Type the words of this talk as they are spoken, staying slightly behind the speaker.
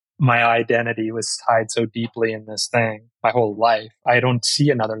my identity was tied so deeply in this thing my whole life. I don't see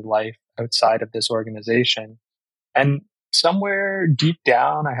another life outside of this organization. And somewhere deep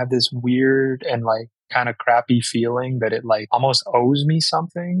down, I have this weird and like kind of crappy feeling that it like almost owes me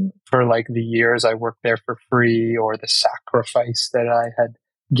something for like the years I worked there for free or the sacrifice that I had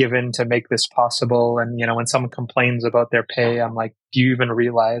given to make this possible. And, you know, when someone complains about their pay, I'm like, do you even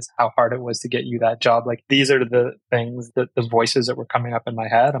realize how hard it was to get you that job? Like, these are the things that the voices that were coming up in my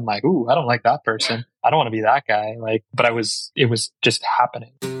head. I'm like, ooh, I don't like that person. I don't want to be that guy. Like, but it was just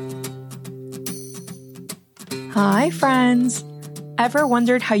happening. Hi, friends. Ever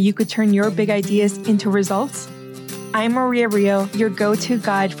wondered how you could turn your big ideas into results? I'm Maria Rio, your go-to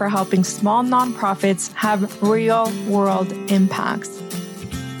guide for helping small nonprofits have real-world impacts.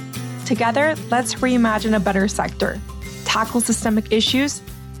 Together, let's reimagine a better sector, tackle systemic issues,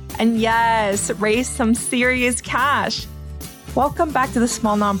 and yes, raise some serious cash. Welcome back to The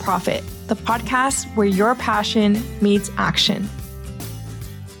Small Nonprofit, the podcast where your passion meets action.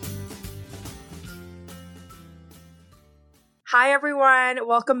 Hi, everyone.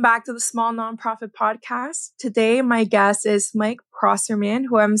 Welcome back to the Small Nonprofit Podcast. Today, my guest is Mike Prosserman,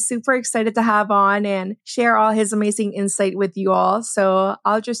 who I'm super excited to have on and share all his amazing insight with you all. So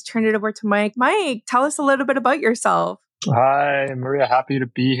I'll just turn it over to Mike. Mike, tell us a little bit about yourself. Hi, Maria. Happy to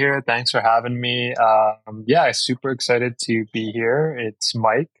be here. Thanks for having me. Super excited to be here. It's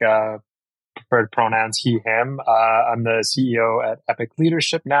Mike, preferred pronouns he, him. I'm the CEO at Epic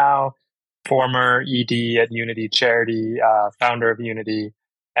Leadership now. Former ED at Unity Charity, founder of Unity.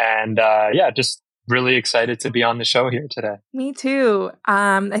 And just really excited to be on the show here today. Me too.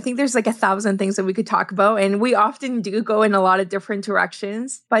 I think there's like 1,000 things that we could talk about, and we often do go in a lot of different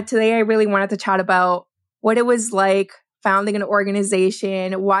directions. But today I really wanted to chat about what it was like founding an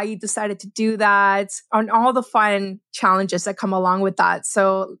organization, why you decided to do that, and all the fun challenges that come along with that.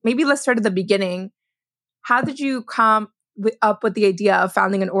 So maybe let's start at the beginning. How did you come up with the idea of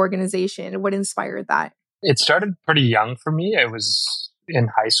founding an organization? What inspired that? It started pretty young for me. It was in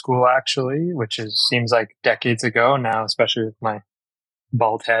high school, actually, which seems like decades ago now, especially with my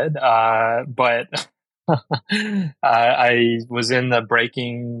bald head. But I was in the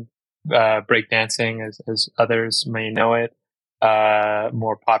breakdancing, as others may know it,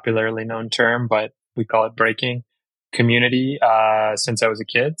 more popularly known term, but we call it breaking community since I was a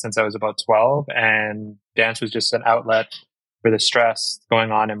kid, since I was about 12. And dance was just an outlet for the stress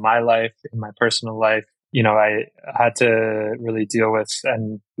going on in my life, in my personal life. You know, I had to really deal with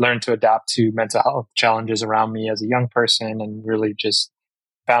and learn to adapt to mental health challenges around me as a young person, and really just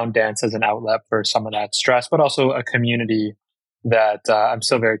found dance as an outlet for some of that stress, but also a community that I'm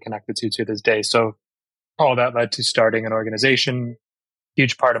still very connected to this day. So all that led to starting an organization,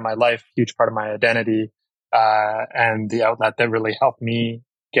 huge part of my life, huge part of my identity, and the outlet that really helped me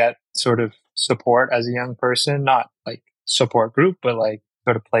get sort of support as a young person, not like support group, but like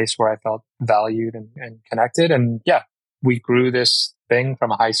sort of place where I felt valued and connected. And yeah, we grew this thing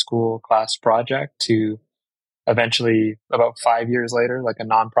from a high school class project to eventually about 5 years later, like a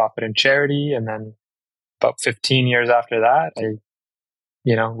nonprofit and charity. And then about 15 years after that,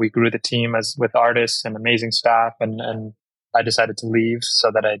 we grew the team with artists and amazing staff. And I decided to leave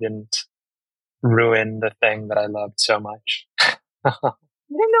so that I didn't ruin the thing that I loved so much.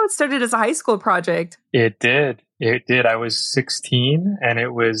 I didn't know it started as a high school project. It did. I was 16, and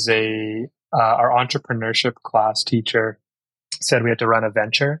it was our entrepreneurship class teacher said we had to run a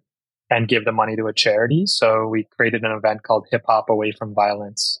venture and give the money to a charity. So we created an event called Hip Hop Away from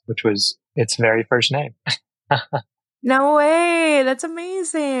Violence, which was its very first name. No way. That's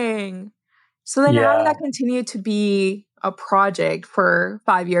amazing. So then how did that continue to be a project for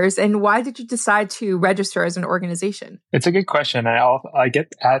 5 years? And why did you decide to register as an organization? It's a good question. I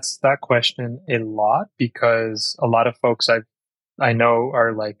get asked that question a lot because a lot of folks I know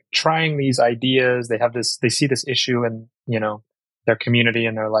are like trying these ideas. They see this issue in, their community,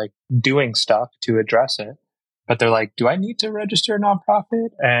 and they're like doing stuff to address it. But they're like, do I need to register a nonprofit?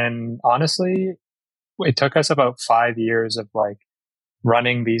 And honestly, it took us about 5 years of like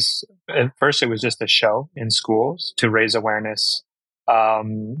running these. At first, it was just a show in schools to raise awareness,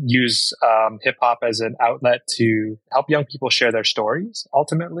 use hip hop as an outlet to help young people share their stories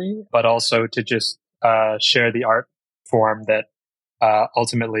ultimately, but also to just share the art form that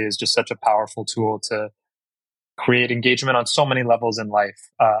ultimately is just such a powerful tool to create engagement on so many levels in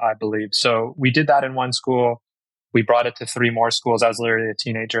life, I believe. So we did that in one school. We brought it to 3 more schools. I was literally a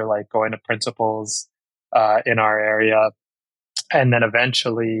teenager, like going to principals in our area. And then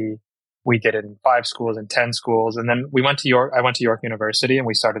eventually we did it in 5 schools and 10 schools. And then I went to York University, and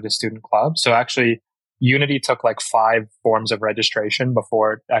we started a student club. So actually Unity took like 5 forms of registration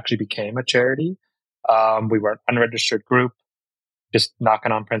before it actually became a charity. We were an unregistered group, just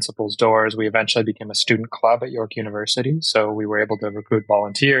knocking on principals' doors. We eventually became a student club at York University, so we were able to recruit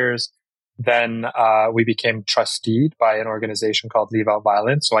volunteers. Then we became trusteed by an organization called Leave Out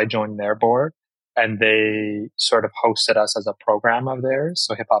Violence, so I joined their board, and they sort of hosted us as a program of theirs.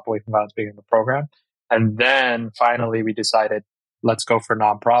 So Hip Hop Away from Violence became a program. And then finally we decided, let's go for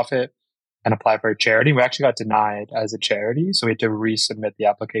nonprofit and apply for a charity. We actually got denied as a charity, so we had to resubmit the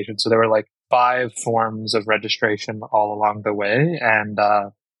application. So there were like 5 forms of registration all along the way, and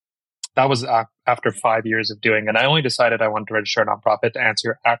that was after 5 years of doing it. I only decided I wanted to register a nonprofit to answer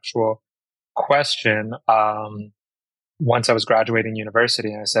your actual question. Once I was graduating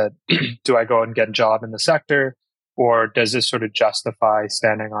university, and I said, do I go and get a job in the sector, or does this sort of justify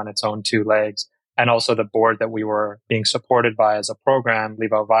standing on its own 2 legs? And also the board that we were being supported by as a program,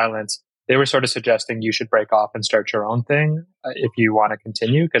 Leave Out Violence, they were sort of suggesting you should break off and start your own thing if you want to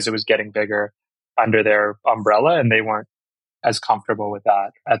continue, because it was getting bigger under their umbrella, and they weren't as comfortable with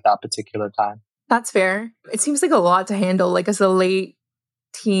that at that particular time. That's fair. It seems like a lot to handle, like as a late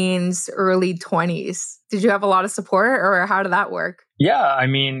teens, early 20s. Did you have a lot of support, or how did that work? Yeah, I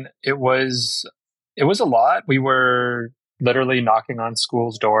mean, it was a lot. We were literally knocking on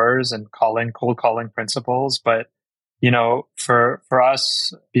schools' doors and cold calling principals. But, for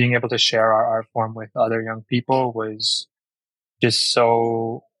us, being able to share our art form with other young people was just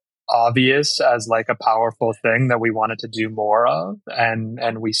so obvious as like a powerful thing that we wanted to do more of,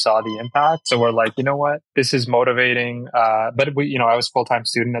 and we saw the impact. So we're like, you know what, this is motivating. But I was full-time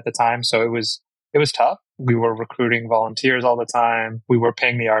student at the time, so it was tough. We were recruiting volunteers all the time. We were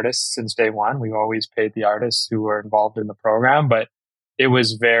paying the artists since day one. We always paid the artists who were involved in the program, but it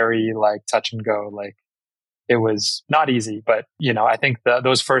was very like touch and go. Like, it was not easy, but I think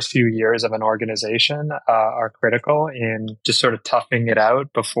those first few years of an organization are critical in just sort of toughing it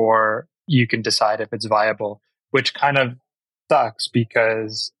out before you can decide if it's viable, which kind of sucks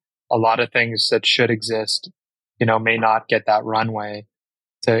because a lot of things that should exist, may not get that runway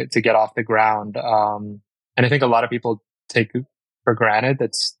to get off the ground. And I think a lot of people take for granted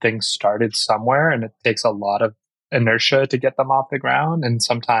that things started somewhere, and it takes a lot of inertia to get them off the ground. And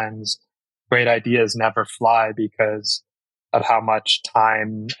sometimes great ideas never fly because of how much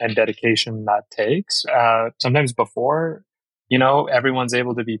time and dedication that takes. Sometimes before, everyone's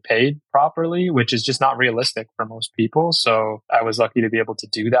able to be paid properly, which is just not realistic for most people. So I was lucky to be able to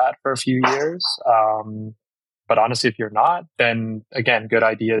do that for a few years. But honestly, if you're not, then again, good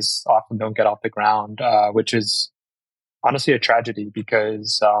ideas often don't get off the ground, which is honestly a tragedy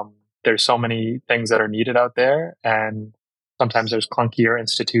because there's so many things that are needed out there. And sometimes there's clunkier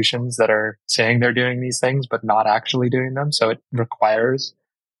institutions that are saying they're doing these things, but not actually doing them. So it requires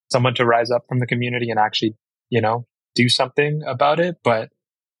someone to rise up from the community and actually, do something about it. But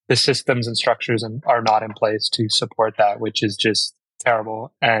the systems and structures are not in place to support that, which is just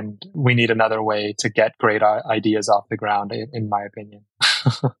terrible. And we need another way to get great ideas off the ground, in my opinion.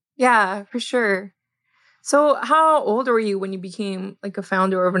 Yeah, for sure. So how old were you when you became like a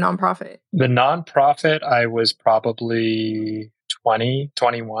founder of a nonprofit? The nonprofit, I was probably 20,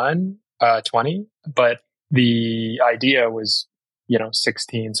 21, 20, but the idea was,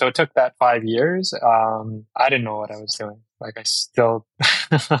 16. So it took that 5 years. I didn't know what I was doing. Like I still,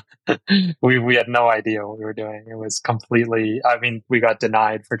 we had no idea what we were doing. It was completely, I mean, we got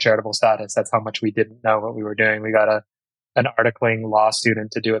denied for charitable status. That's how much we didn't know what we were doing. We got an articling law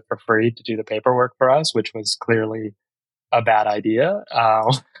student to do it for free, to do the paperwork for us, which was clearly a bad idea.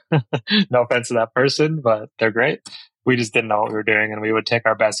 No offense to that person, but they're great. We just didn't know what we were doing, and we would take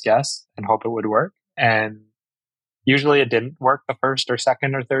our best guess and hope it would work. And usually it didn't work the first or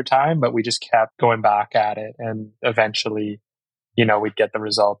second or third time, but we just kept going back at it. And eventually, we'd get the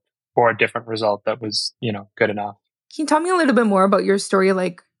result, or a different result that was, good enough. Can you tell me a little bit more about your story,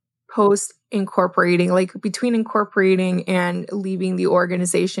 like post incorporating, like between incorporating and leaving the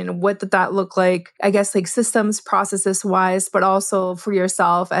organization? What did that look like? I guess like systems, processes wise, but also for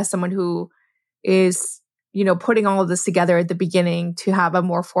yourself as someone who is, putting all of this together at the beginning to have a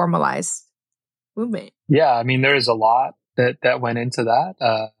more formalized movement. Yeah, I mean, there is a lot that went into that.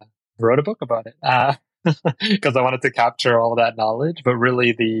 I wrote a book about it because I wanted to capture all that knowledge. But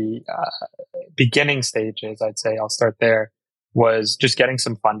really, the beginning stages, I'd say, I'll start there, was just getting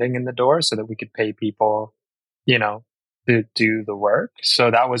some funding in the door so that we could pay people, to do the work.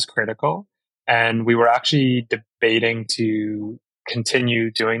 So that was critical. And we were actually debating to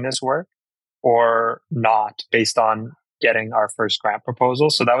continue doing this work or not based on getting our first grant proposal.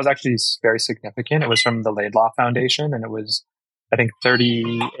 So that was actually very significant. It was from the Laidlaw Foundation, and it was I think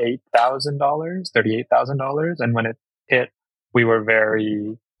 $38,000. And when it hit, we were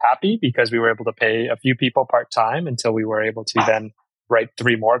very happy because we were able to pay a few people part time until we were able to then write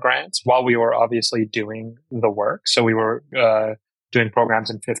three more grants while we were obviously doing the work. So we were doing programs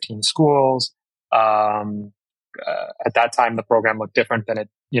in 15 schools. At that time, the program looked different than it,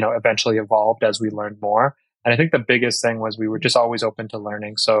 eventually evolved as we learned more. And I think the biggest thing was we were just always open to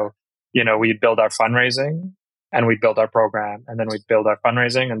learning. So, we'd build our fundraising and we'd build our program, and then we'd build our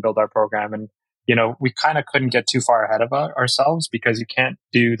fundraising and build our program. And, we kind of couldn't get too far ahead of ourselves because you can't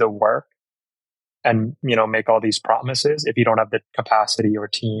do the work and, make all these promises if you don't have the capacity or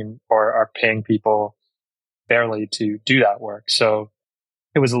team or are paying people fairly to do that work. So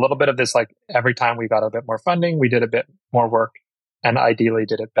it was a little bit of this, like every time we got a bit more funding, we did a bit more work and ideally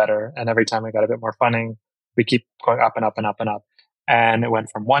did it better. And every time we got a bit more funding, we keep going up and up and up and up. And it went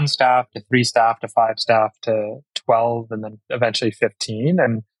from 1 staff to 3 staff to 5 staff to 12 and then eventually 15.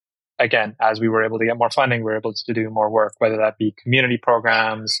 And again, as we were able to get more funding, we were able to do more work, whether that be community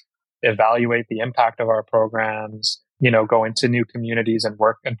programs, evaluate the impact of our programs, go into new communities and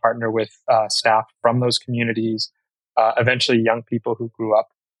work and partner with staff from those communities. Eventually, young people who grew up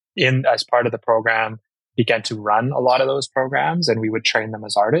in as part of the program began to run a lot of those programs, and we would train them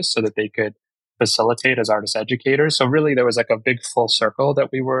as artists so that they could facilitate as artist educators. So really, there was like a big full circle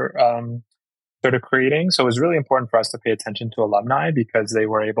that we were sort of creating. So it was really important for us to pay attention to alumni because they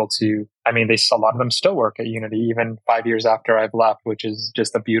were able to, a lot of them still work at Unity even 5 years after I've left, which is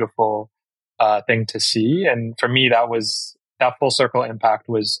just a beautiful thing to see. And for me, that full circle impact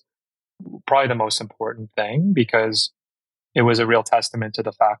was probably the most important thing because it was a real testament to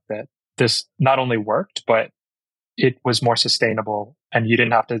the fact that this not only worked, but it was more sustainable. And you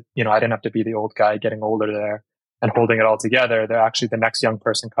didn't have to, I didn't have to be the old guy getting older there and holding it all together. They're actually the next young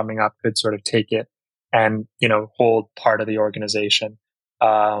person coming up could sort of take it and, hold part of the organization.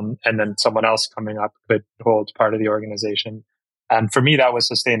 And then someone else coming up could hold part of the organization. And for me, that was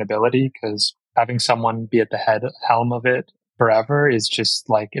sustainability because having someone be at the helm of it forever is just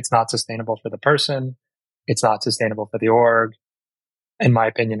like, it's not sustainable for the person. It's not sustainable for the org. In my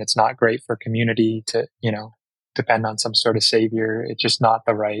opinion, it's not great for community to, depend on some sort of savior. It's just not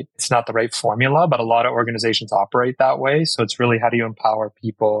it's not the right formula, but a lot of organizations operate that way. So it's really how do you empower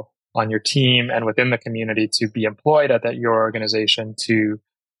people on your team and within the community to be employed at your organization to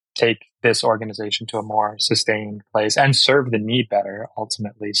take this organization to a more sustained place and serve the need better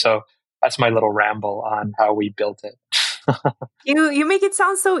ultimately. So that's my little ramble on how we built it. You make it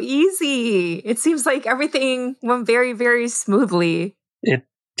sound so easy. It seems like everything went very, very smoothly. It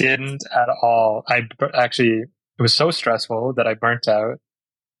didn't at all. It was so stressful that I burnt out,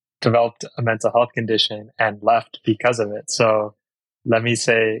 developed a mental health condition, and left because of it. So let me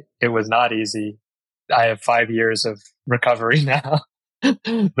say it was not easy. I have 5 years of recovery now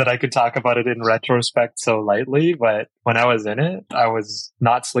that I could talk about it in retrospect so lightly. But when I was in it, I was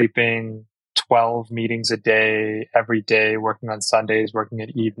not sleeping, 12 meetings a day, every day, working on Sundays, working at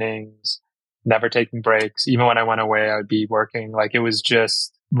evenings, never taking breaks. Even when I went away, I would be working. Like it was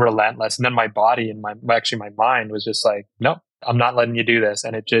just relentless. And then my body and my mind was just like, nope, I'm not letting you do this.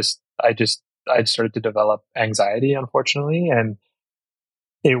 And I started to develop anxiety, unfortunately. And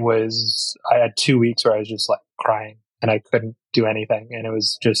I had 2 weeks where I was just like crying and I couldn't do anything. And it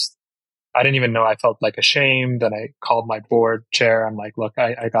was just, I didn't even know. I felt like ashamed. And I called my board chair. I'm like, look,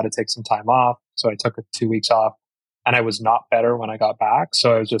 I got to take some time off. So I took 2 weeks off and I was not better when I got back.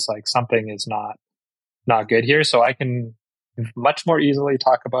 So I was just like, something is not good here. So I can much more easily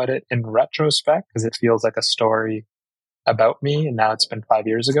talk about it in retrospect because it feels like a story about me. And now it's been 5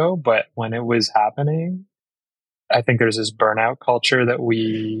 years ago. But when it was happening, I think there's this burnout culture that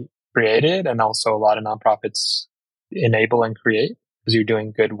we created and also a lot of nonprofits enable and create because you're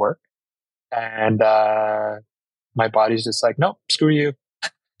doing good work. And my body's just like, nope, screw you.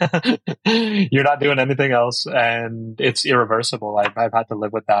 You're not doing anything else. And it's irreversible. I've had to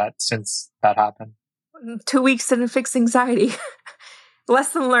live with that since that happened. 2 weeks didn't fix anxiety.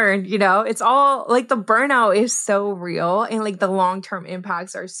 Lesson learned, it's all like the burnout is so real and like the long-term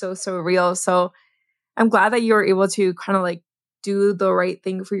impacts are so, so real. So I'm glad that you were able to kind of like do the right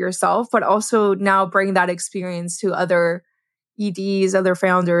thing for yourself, but also now bring that experience to other EDs, other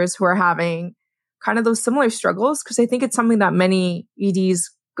founders who are having kind of those similar struggles. Cause I think it's something that many EDs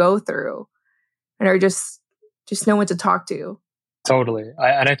go through and are just know what to talk to. Totally.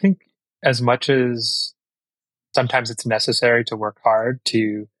 I think as much as sometimes it's necessary to work hard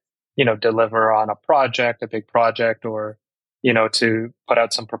to, deliver on a big project, or, to put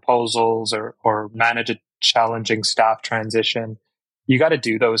out some proposals or manage a challenging staff transition. you got to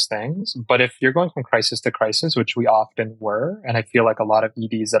do those things. But if you're going from crisis to crisis, which we often were, and I feel like a lot of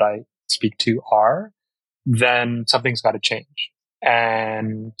EDs that I speak to are, then something's got to change.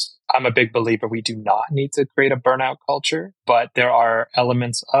 And I'm a big believer we do not need to create a burnout culture, but there are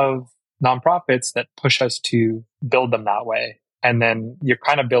elements of nonprofits that push us to build them that way. And then you're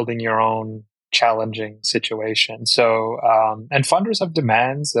kind of building your own challenging situation. So, and funders have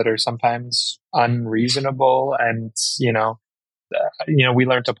demands that are sometimes unreasonable, and, we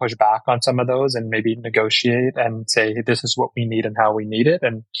learn to push back on some of those and maybe negotiate and say, hey, this is what we need and how we need it.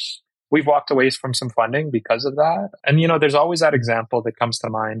 And we've walked away from some funding because of that. And, there's always that example that comes to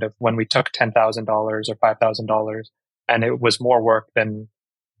mind of when we took $10,000 or $5,000 and it was more work than,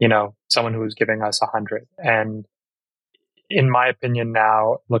 someone who was giving us 100. And in my opinion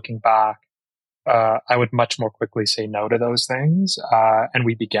now, looking back, I would much more quickly say no to those things. And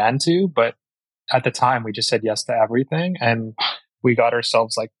we began to, but at the time we just said yes to everything. And we got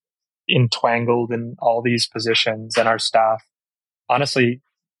ourselves like entwangled in all these positions, and our staff, honestly,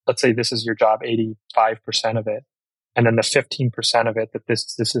 let's say this is your job, 85% of it. And then the 15% of it that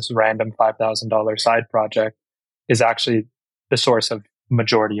this is random $5,000 side project is actually the source of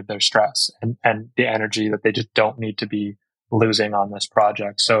majority of their stress and the energy that they just don't need to be losing on this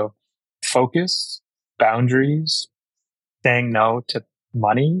project. So focus, boundaries, saying no to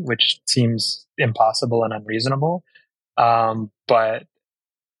money, which seems impossible and unreasonable. But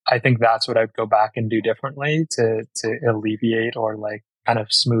I think that's what I'd go back and do differently to alleviate or like kind of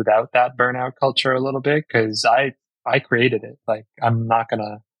smooth out that burnout culture a little bit. Cause I created it. Like, I'm not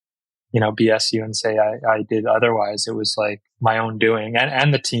gonna, BS you and say I did otherwise. It was like my own doing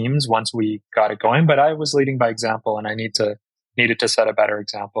and the teams once we got it going, but I was leading by example, and I needed to set a better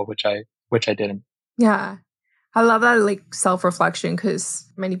example, which I didn't. Yeah. I love that, like, self-reflection, because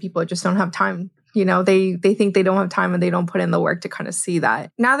many people just don't have time. They think they don't have time and they don't put in the work to kind of see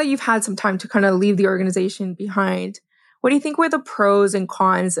that. Now that you've had some time to kind of leave the organization behind, what do you think were the pros and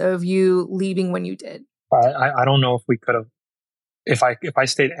cons of you leaving when you did? I don't know if we could have, if I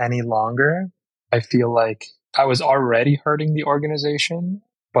stayed any longer, I feel like I was already hurting the organization,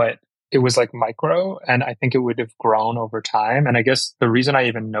 but it was like micro, and I think it would have grown over time. And I guess the reason I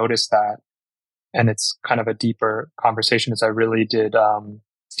even noticed that, and it's kind of a deeper conversation, is I really did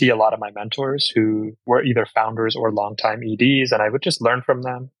see a lot of my mentors who were either founders or longtime EDs, and I would just learn from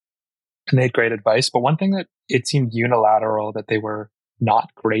them, and they had great advice. But one thing that it seemed unilateral that they were not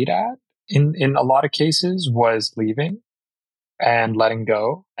great at in a lot of cases was leaving and letting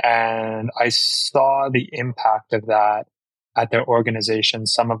go. And I saw the impact of that at their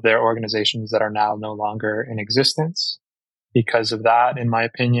organizations, some of their organizations that are now no longer in existence because of that, in my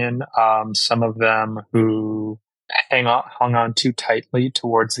opinion. Some of them who hung on too tightly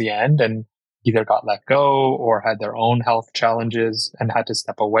towards the end and either got let go or had their own health challenges and had to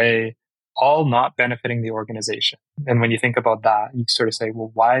step away, all not benefiting the organization. And when you think about that, you sort of say,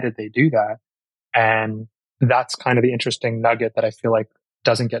 well, why did they do that? And that's kind of the interesting nugget that I feel like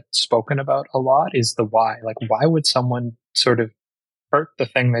doesn't get spoken about a lot, is the why. Like, why would someone sort of hurt the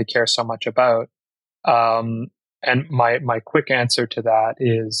thing they care so much about? And my quick answer to that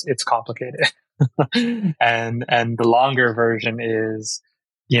is it's complicated. and the longer version is,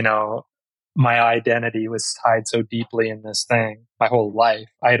 my identity was tied so deeply in this thing my whole life.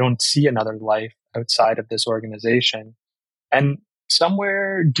 I don't see another life outside of this organization. And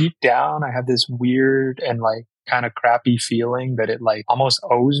somewhere deep down, I have this weird and like kind of crappy feeling that it like almost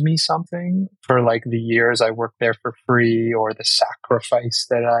owes me something for like the years I worked there for free, or the sacrifice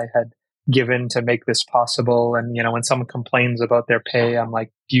that I had given to make this possible. And, when someone complains about their pay, I'm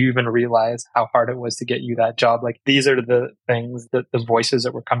like, do you even realize how hard it was to get you that job? Like, these are the things that the voices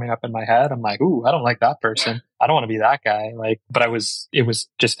that were coming up in my head. I'm like, ooh, I don't like that person. I don't want to be that guy. Like, but it was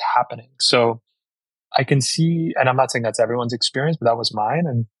just happening. So I can see, and I'm not saying that's everyone's experience, but that was mine.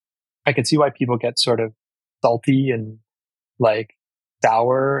 And I can see why people get sort of salty and like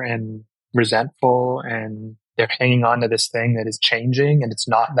sour and resentful, and they're hanging on to this thing that is changing and it's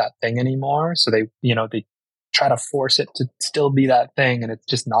not that thing anymore. So they try to force it to still be that thing, and it's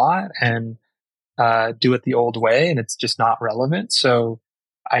just not, and do it the old way, and it's just not relevant. So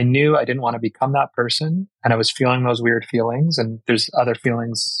I knew I didn't want to become that person, and I was feeling those weird feelings, and there's other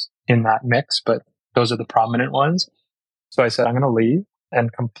feelings in that mix, but those are the prominent ones. So I said, I'm going to leave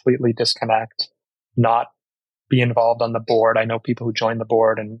and completely disconnect, not be involved on the board. I know people who joined the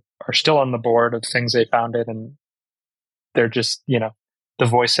board and are still on the board of things they founded, and they're just, the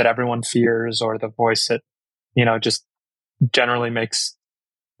voice that everyone fears, or the voice that, just generally makes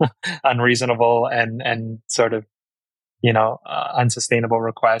unreasonable and sort of, unsustainable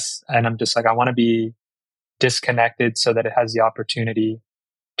requests. And I'm just like, I want to be disconnected so that it has the opportunity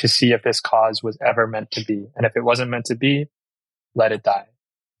to see if this cause was ever meant to be. And if it wasn't meant to be, let it die.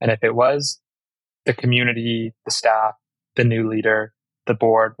 And if it was, the community, the staff, the new leader, the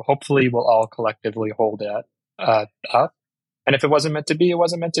board, hopefully will all collectively hold it up. And if it wasn't meant to be, it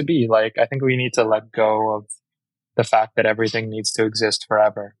wasn't meant to be. Like, I think we need to let go of the fact that everything needs to exist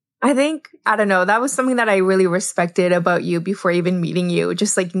forever. I think, I don't know, that was something that I really respected about you before even meeting you,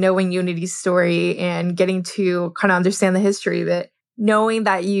 just like knowing Unity's story and getting to kind of understand the history of it. Knowing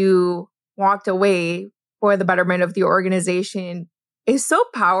that you walked away for the betterment of the organization is so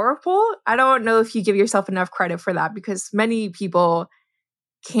powerful. I don't know if you give yourself enough credit for that because many people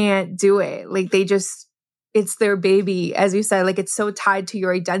can't do it. Like it's their baby. As you said, like it's so tied to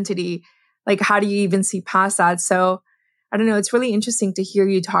your identity. Like, how do you even see past that? So I don't know. It's really interesting to hear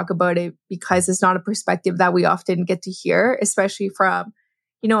you talk about it because it's not a perspective that we often get to hear, especially from,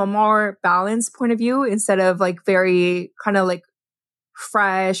 a more balanced point of view instead of like very kind of like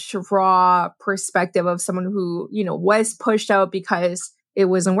fresh, raw perspective of someone who, was pushed out because it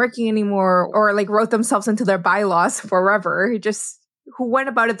wasn't working anymore or like wrote themselves into their bylaws forever, who went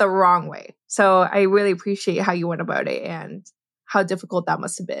about it the wrong way. So I really appreciate how you went about it and how difficult that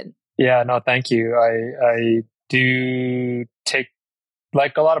must have been. Yeah, no, thank you. I do take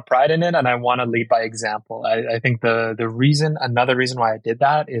like a lot of pride in it, and I want to lead by example. I think another reason why I did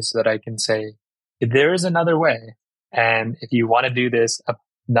that is so that I can say, there is another way. And if you want to do this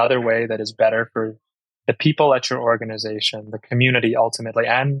another way that is better for the people at your organization, the community ultimately,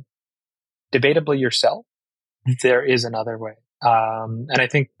 and debatably yourself, there is another way. And I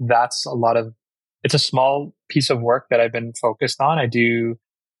think it's a small piece of work that I've been focused on. I do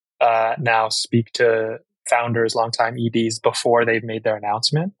now speak to founders, longtime EDs before they've made their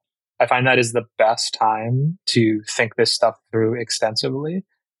announcement. I find that is the best time to think this stuff through extensively.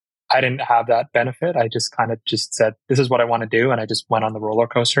 I didn't have that benefit. I just kind of just said, this is what I want to do. And I just went on the roller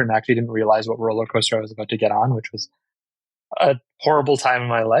coaster and actually didn't realize what roller coaster I was about to get on, which was a horrible time in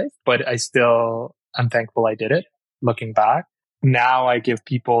my life, but I'm thankful I did it looking back. Now I give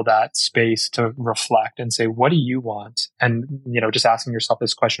people that space to reflect and say, what do you want? And, just asking yourself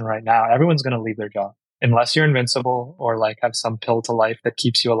this question right now, everyone's going to leave their job unless you're invincible or like have some pill to life that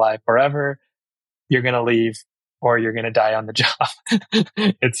keeps you alive forever. You're going to leave or you're going to die on the job.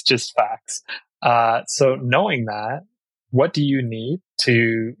 It's just facts. So knowing that, what do you need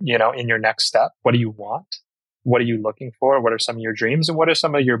to, in your next step? What do you want? What are you looking for? What are some of your dreams? And what are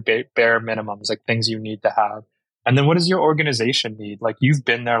some of your bare minimums, like things you need to have? And then what does your organization need? Like, you've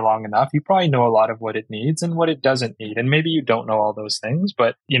been there long enough. You probably know a lot of what it needs and what it doesn't need. And maybe you don't know all those things,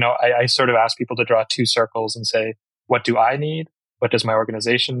 but, I sort of ask people to draw two circles and say, what do I need? What does my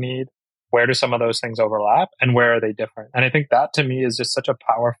organization need? Where do some of those things overlap and where are they different? And I think that to me is just such a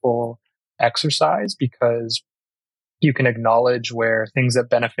powerful exercise because you can acknowledge where things that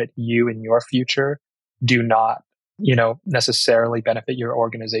benefit you in your future do not, necessarily benefit your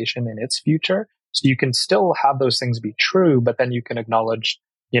organization in its future. So you can still have those things be true, but then you can acknowledge,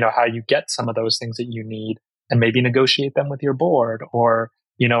 how you get some of those things that you need and maybe negotiate them with your board or,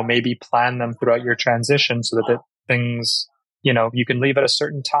 maybe plan them throughout your transition so that things, you can leave at a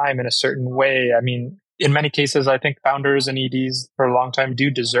certain time in a certain way. I mean, in many cases, I think founders and EDs for a long time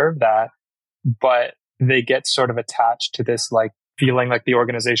do deserve that, but they get sort of attached to this, like feeling like the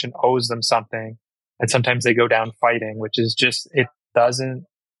organization owes them something. And sometimes they go down fighting, which is just, it doesn't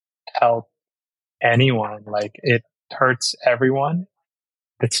help anyone. Like, it hurts everyone.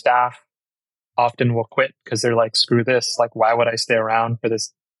 The staff often will quit because they're like, screw this. Like, why would I stay around for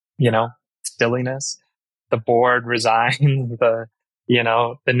this, silliness? The board resigns. The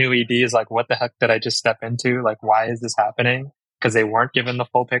new ED is like, what the heck did I just step into? Like, why is this happening? Because they weren't given the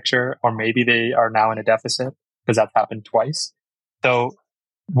full picture, or maybe they are now in a deficit because that's happened twice. So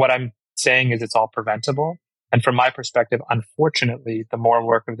what I'm saying is it's all preventable. And from my perspective, unfortunately, the more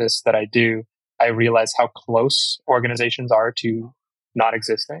work of this that I do, I realize how close organizations are to not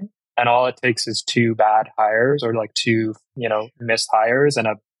existing. And all it takes is two bad hires or like two, missed hires and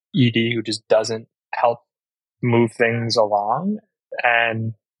a ED who just doesn't help move things along,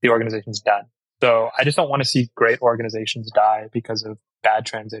 and the organization's done. So I just don't want to see great organizations die because of bad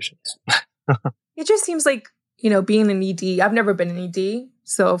transitions. It just seems like, being an ED, I've never been an ED.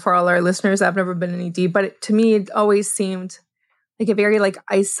 So for all our listeners, I've never been an ED, but to me, it always seemed like a very like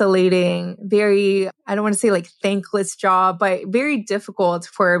isolating, very, I don't want to say like thankless job, but very difficult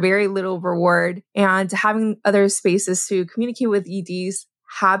for very little reward. And having other spaces to communicate with EDs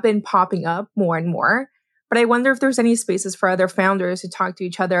have been popping up more and more. But I wonder if there's any spaces for other founders to talk to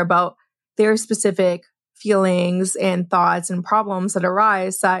each other about their specific feelings and thoughts and problems that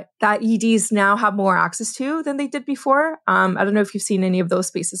arise that EDs now have more access to than they did before. I don't know if you've seen any of those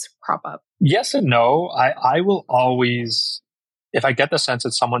spaces crop up. Yes and no. I will always, if I get the sense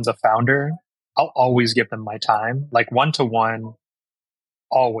that someone's a founder, I'll always give them my time, like one to one,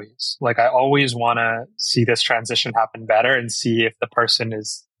 always. Like I always want to see this transition happen better and see if the person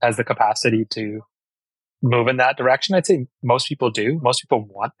has the capacity to move in that direction. I'd say most people do. Most people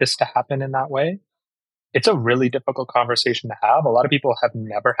want this to happen in that way. It's a really difficult conversation to have. A lot of people have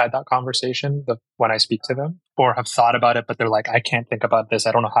never had that conversation when I speak to them, or have thought about it, but they're like, I can't think about this.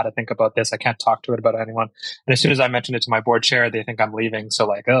 I don't know how to think about this. I can't talk to it about anyone. And as soon as I mention it to my board chair, they think I'm leaving. So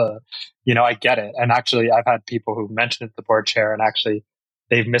like, I get it. And actually, I've had people who mentioned it to the board chair and actually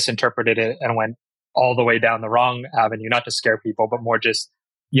they've misinterpreted it and went all the way down the wrong avenue, not to scare people, but more just,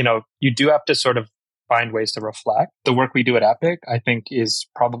 you do have to sort of find ways to reflect. The work we do at Epic, I think, is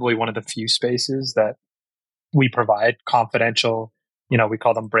probably one of the few spaces that we provide confidential, we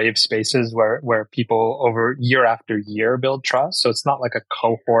call them brave spaces where people over year after year build trust. So it's not like a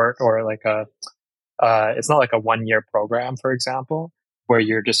cohort or like it's not like a 1 year program, for example, where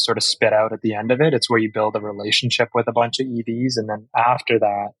you're just sort of spit out at the end of it. It's where you build a relationship with a bunch of EDs. And then after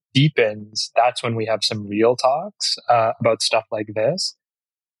that deepens, that's when we have some real talks about stuff like this.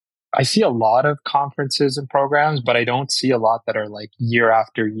 I see a lot of conferences and programs, but I don't see a lot that are like year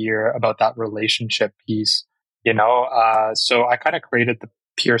after year about that relationship piece. So I kind of created the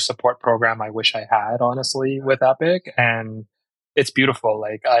peer support program I wish I had, honestly, with Epic. And it's beautiful.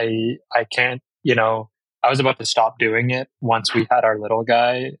 Like I can't, I was about to stop doing it once we had our little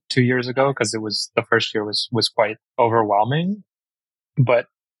guy 2 years ago, because the first year was quite overwhelming. But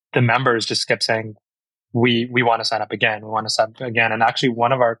the members just kept saying, we want to sign up again. We want to sign up again. And actually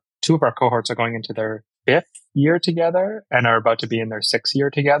two of our cohorts are going into their 5th year together and are about to be in their 6th year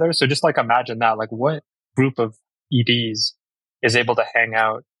together. So just like imagine that, like what group of EDs is able to hang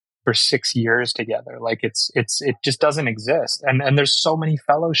out for 6 years together? Like it just doesn't exist. And there's so many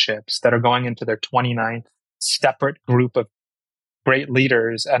fellowships that are going into their 29th separate group of great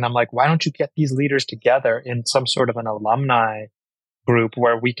leaders. And I'm like, why don't you get these leaders together in some sort of an alumni group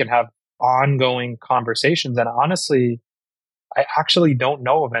where we can have ongoing conversations? And honestly, I actually don't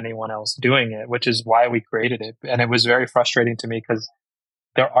know of anyone else doing it, which is why we created it. And it was very frustrating to me because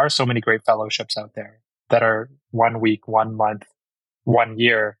there are so many great fellowships out there that are 1 week, 1 month, 1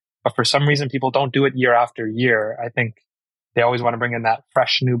 year. But for some reason, people don't do it year after year. I think they always want to bring in that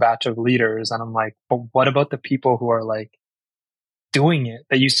fresh new batch of leaders. And I'm like, but what about the people who are like doing it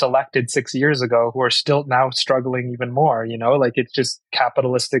that you selected 6 years ago who are still now struggling even more? Like it's just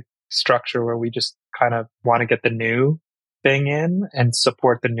capitalistic structure where we just kind of want to get the new thing in and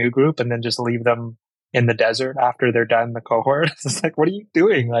support the new group and then just leave them in the desert after they're done the cohort. It's like, what are you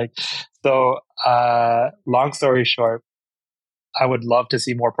doing? Like, so, long story short, I would love to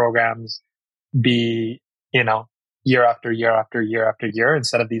see more programs be, year after year after year after year,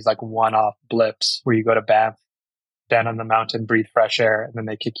 instead of these like one-off blips where you go to Banff, stand on the mountain, breathe fresh air, and then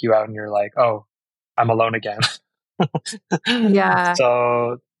they kick you out and you're like, oh, I'm alone again. Yeah.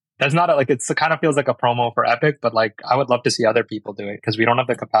 So that's not it kind of feels like a promo for Epic, but like I would love to see other people do it because we don't have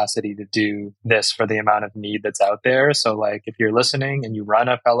the capacity to do this for the amount of need that's out there. So like if you're listening and you run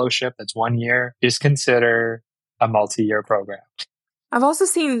a fellowship that's 1 year, just consider a multi-year program. I've also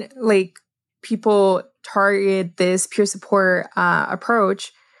seen like people target this peer support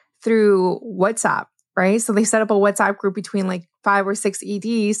approach through WhatsApp, right? So they set up a WhatsApp group between like 5 or 6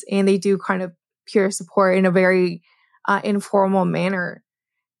 EDs and they do kind of peer support in a very informal manner.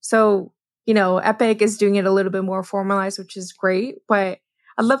 So, Epic is doing it a little bit more formalized, which is great. But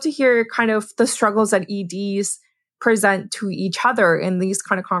I'd love to hear kind of the struggles that EDs present to each other in these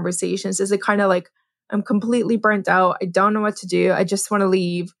kind of conversations. Is it kind of like, I'm completely burnt out, I don't know what to do, I just want to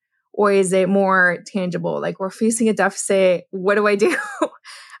leave? Or is it more tangible? Like we're facing a deficit, what do I do?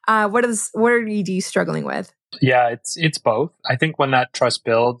 What are EDs struggling with? Yeah, it's both. I think when that trust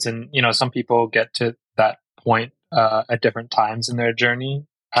builds and, some people get to that point at different times in their journey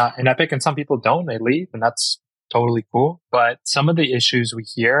in Epic, and some people don't, they leave, and that's totally cool. But some of the issues we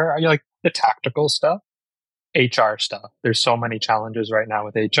hear are like the tactical stuff, HR stuff. There's so many challenges right now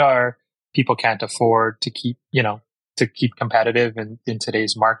with HR. People can't afford to keep competitive in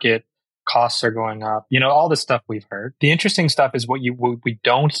today's market. Costs are going up, all the stuff we've heard. The interesting stuff is what we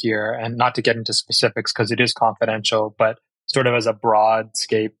don't hear, and not to get into specifics because it is confidential, but sort of as a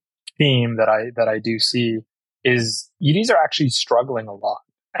broadscape theme that I do see is EDs are actually struggling a lot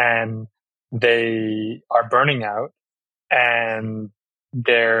and they are burning out and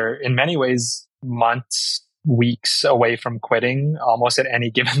they're in many ways months, weeks away from quitting almost at any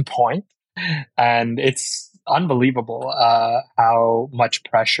given point. And it's unbelievable how much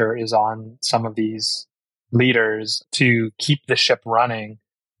pressure is on some of these leaders to keep the ship running,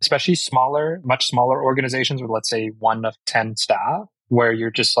 especially smaller, much smaller organizations with, let's say, 1 to 10 staff, where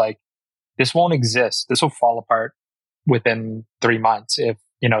you're just like, this won't exist. This will fall apart within 3 months if,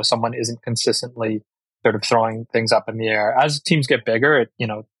 someone isn't consistently sort of throwing things up in the air. As teams get bigger,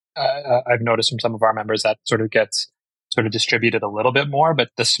 I've noticed from some of our members that sort of gets sort of distributed a little bit more, but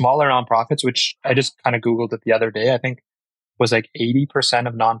the smaller nonprofits, which I just kind of Googled it the other day, I think was like 80%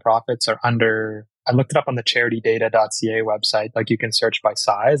 of nonprofits are under, I looked it up on the charitydata.ca website, like you can search by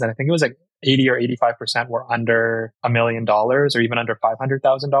size. And I think it was like 80 or 85% were under $1 million or even under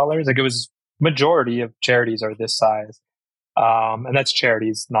 $500,000. Like it was majority of charities are this size. And that's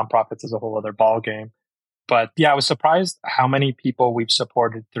charities, nonprofits is a whole other ball game. But yeah, I was surprised how many people we've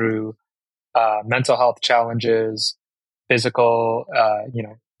supported through mental health challenges, physical,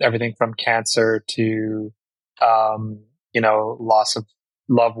 everything from cancer to, loss of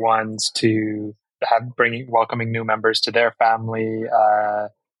loved ones to welcoming new members to their family.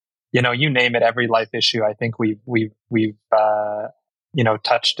 You name it, every life issue. I think we've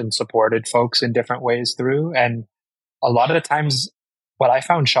touched and supported folks in different ways through. And a lot of the times, what I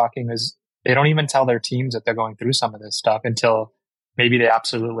found shocking is they don't even tell their teams that they're going through some of this stuff until maybe they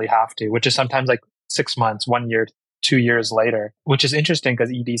absolutely have to, which is sometimes like 6 months, 1 year, 2 years later, which is interesting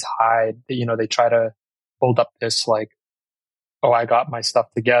because EDs hide, they try to hold up this like, oh, I got my stuff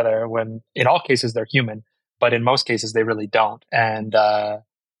together, when in all cases they're human, but in most cases they really don't. And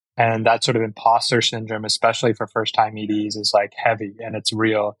that sort of imposter syndrome, especially for first time EDs, is like heavy and it's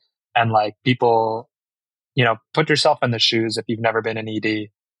real. And like people, put yourself in the shoes if you've never been an ED,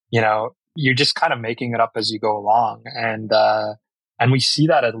 you're just kind of making it up as you go along. And we see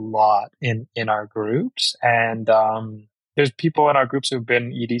that a lot in our groups. And, there's people in our groups who've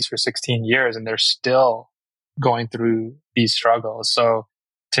been EDs for 16 years and they're still going through these struggles. So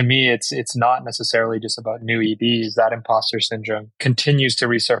to me, it's not necessarily just about new EDs. That imposter syndrome continues to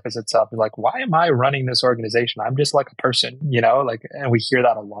resurface itself. Like, why am I running this organization? I'm just like a person, and we hear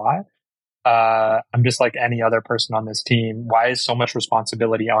that a lot. I'm just like any other person on this team. Why is so much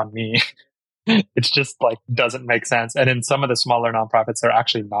responsibility on me? It's just like doesn't make sense. And in some of the smaller nonprofits, they're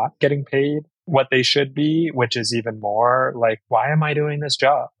actually not getting paid what they should be, which is even more like, why am I doing this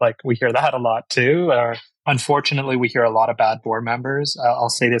job? Like we hear that a lot too. Or unfortunately, we hear a lot of bad board members. I'll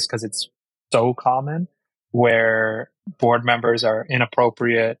say this because it's so common, where board members are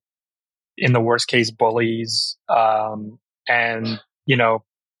inappropriate, in the worst case, bullies. And,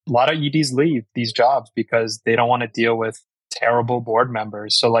 a lot of EDs leave these jobs because they don't want to deal with terrible board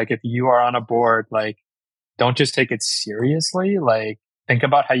members. So like if you are on a board, like don't just take it seriously. Like think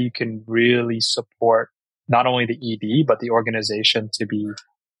about how you can really support not only the ED, but the organization to be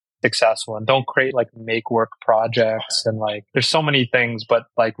successful, and don't create like make work projects. And like, there's so many things, but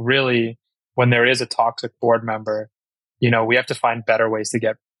like really when there is a toxic board member, we have to find better ways to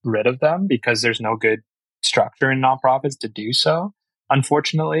get rid of them because there's no good structure in nonprofits to do so,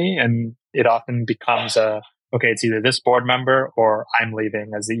 unfortunately. And it often becomes okay, it's either this board member or I'm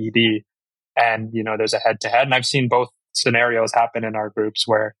leaving as the ED. And, there's a head to head. And I've seen both scenarios happen in our groups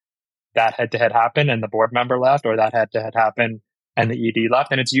where that head to head happened and the board member left, or that head to head happened and the ED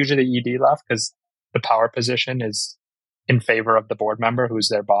left. And it's usually the ED left because the power position is in favor of the board member who's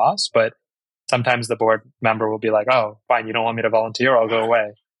their boss. But sometimes the board member will be like, oh, fine, you don't want me to volunteer, I'll go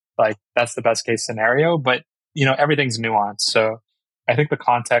away. Like that's the best case scenario. But, everything's nuanced. So I think the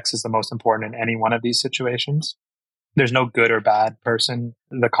context is the most important in any one of these situations. There's no good or bad person.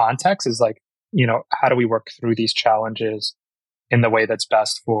 The context is like, how do we work through these challenges in the way that's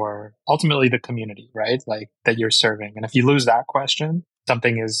best for ultimately the community, right? Like that you're serving. And if you lose that question,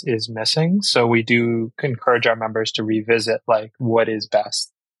 something is missing. So we do encourage our members to revisit like what is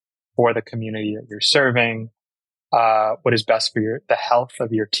best for the community that you're serving, what is best for the health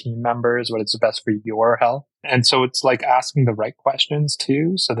of your team members, what is best for your health. And so it's like asking the right questions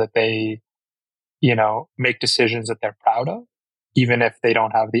too, so that they, make decisions that they're proud of, even if they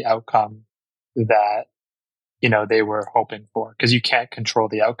don't have the outcome that, they were hoping for. Because you can't control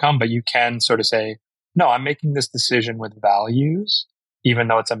the outcome, but you can sort of say, no, I'm making this decision with values, even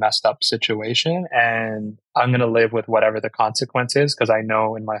though it's a messed up situation. And I'm going to live with whatever the consequence is, because I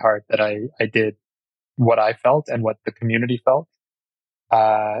know in my heart that I did what I felt and what the community felt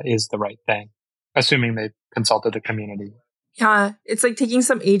is the right thing, assuming they consulted the community. Yeah, it's like taking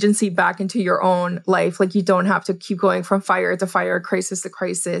some agency back into your own life. Like you don't have to keep going from fire to fire, crisis to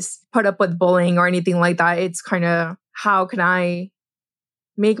crisis, put up with bullying or anything like that. It's kind of, how can I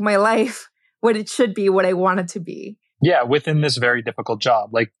make my life what it should be, what I want it to be? Yeah, within this very difficult job.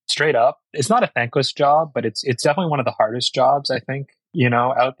 Like straight up, it's not a thankless job, but it's definitely one of the hardest jobs, I think,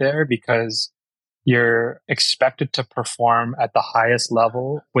 out there, because you're expected to perform at the highest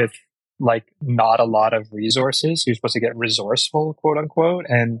level with like not a lot of resources. You're supposed to get resourceful, quote unquote.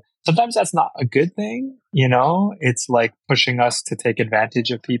 And sometimes that's not a good thing. It's like pushing us to take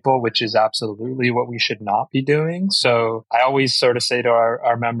advantage of people, which is absolutely what we should not be doing. So I always sort of say to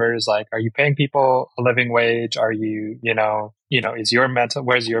our members, like, are you paying people a living wage? Are where's your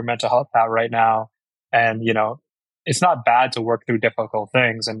mental health at right now? And, it's not bad to work through difficult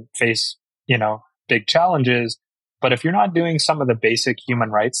things and face, big challenges. But if you're not doing some of the basic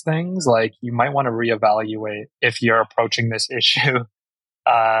human rights things, like you might want to reevaluate if you're approaching this issue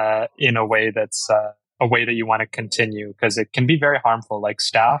in a way that's a way that you want to continue, because it can be very harmful. Like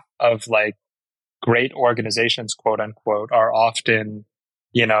staff of like great organizations, quote unquote, are often,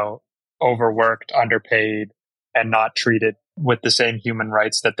 overworked, underpaid, and not treated with the same human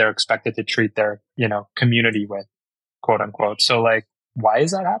rights that they're expected to treat their, community with, quote unquote. So like, why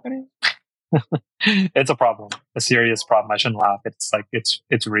is that happening? It's a problem, a serious problem. I shouldn't laugh. It's like, it's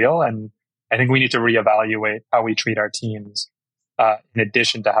real. And I think we need to reevaluate how we treat our teams, in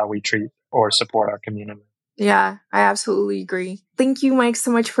addition to how we treat or support our community. Yeah, I absolutely agree. Thank you, Mike, so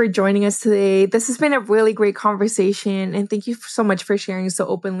much for joining us today. This has been a really great conversation. And thank you so much for sharing so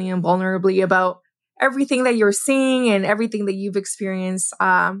openly and vulnerably about everything that you're seeing and everything that you've experienced.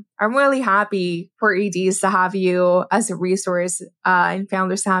 I'm really happy for EDs to have you as a resource, and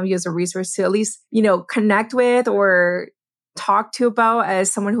founders to have you as a resource to at least, connect with or talk to about,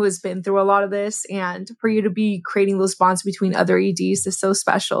 as someone who has been through a lot of this, and for you to be creating those bonds between other EDs is so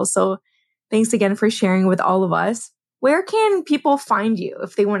special. So thanks again for sharing with all of us. Where can people find you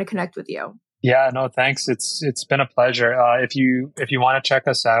if they want to connect with you? Yeah, no, thanks. It's been a pleasure. If you want to check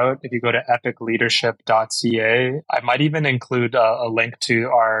us out, if you go to epicleadership.ca, I might even include a link to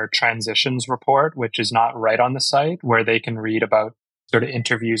our transitions report, which is not right on the site, where they can read about sort of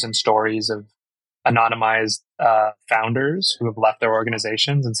interviews and stories of anonymized founders who have left their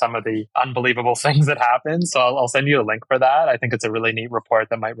organizations and some of the unbelievable things that happen. So I'll send you a link for that. I think it's a really neat report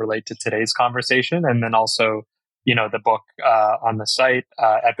that might relate to today's conversation. And then also, the book on the site,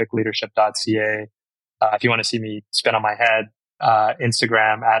 epicleadership.ca. If you want to see me spin on my head,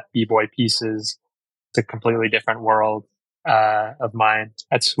 Instagram at bboypieces. It's a completely different world of mine.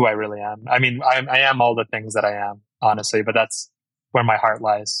 That's who I really am. I mean, I am all the things that I am, honestly, but that's where my heart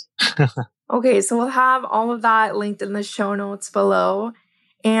lies. Okay, so we'll have all of that linked in the show notes below.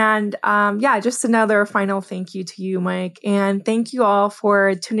 And just another final thank you to you, Mike. And thank you all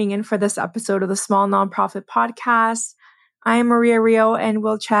for tuning in for this episode of the Small Nonprofit Podcast. I am Maria Rio, and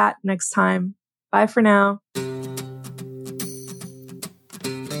we'll chat next time. Bye for now.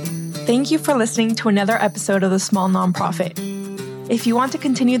 Thank you for listening to another episode of the Small Nonprofit. If you want to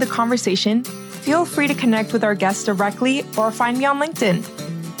continue the conversation, feel free to connect with our guests directly or find me on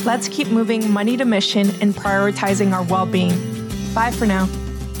LinkedIn. Let's keep moving money to mission and prioritizing our well-being. Bye for now.